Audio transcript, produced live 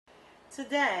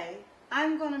Today,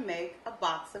 I'm going to make a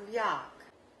box of yock.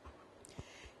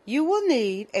 You will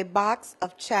need a box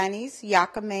of Chinese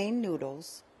yock-a-main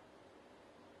noodles,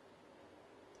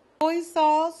 soy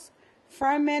sauce,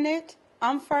 fermented,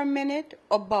 unfermented,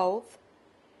 or both.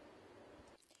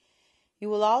 You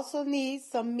will also need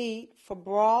some meat for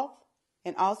broth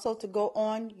and also to go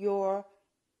on your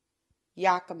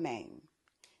yock-a-main.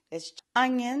 There's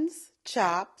onions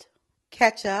chopped,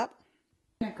 ketchup,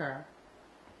 vinegar,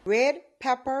 red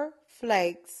pepper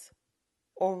flakes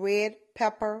or red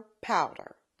pepper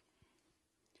powder,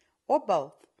 or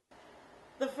both.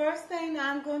 The first thing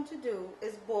I'm going to do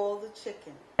is boil the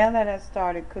chicken. Now that I've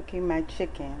started cooking my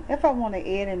chicken, if I want to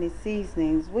add any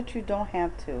seasonings, which you don't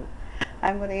have to,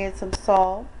 I'm going to add some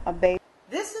salt, a bay.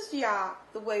 This is yock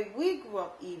the way we grew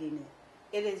up eating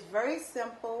it. It is very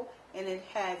simple and it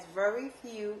has very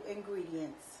few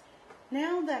ingredients.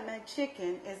 Now that my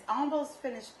chicken is almost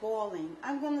finished boiling,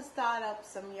 I'm going to start up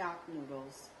some yock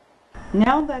noodles.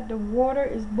 Now that the water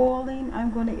is boiling, I'm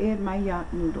going to add my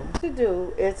yock noodles. What to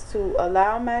do is to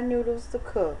allow my noodles to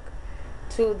cook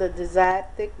to the desired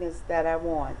thickness that I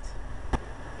want.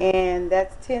 And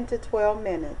that's 10 to 12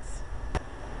 minutes.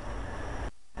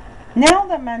 Now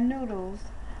that my noodles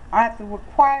are at the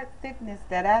required thickness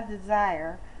that I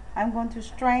desire, I'm going to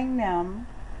strain them.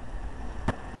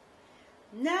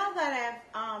 Now that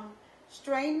I've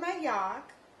strained my yock,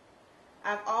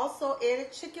 I've also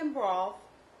added chicken broth.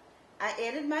 I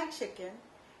added my chicken,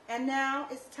 and now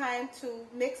it's time to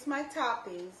mix my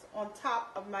toppings on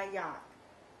top of my yock.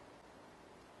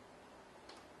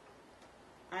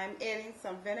 I'm adding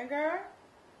some vinegar,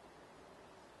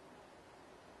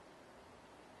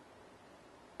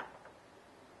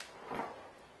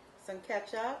 some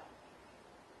ketchup,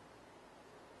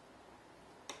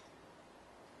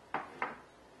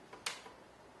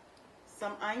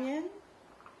 some onion,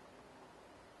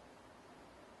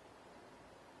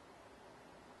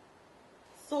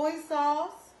 soy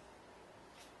sauce,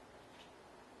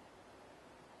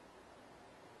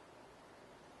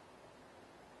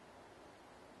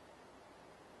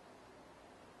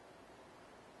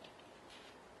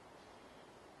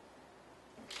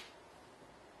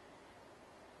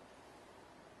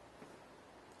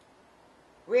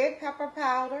 red pepper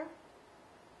powder,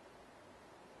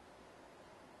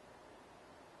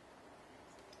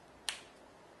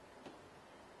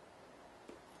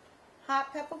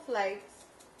 hot pepper flakes,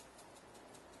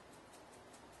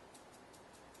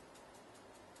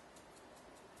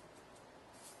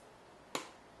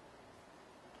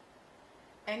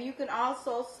 and you can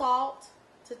also salt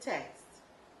to taste.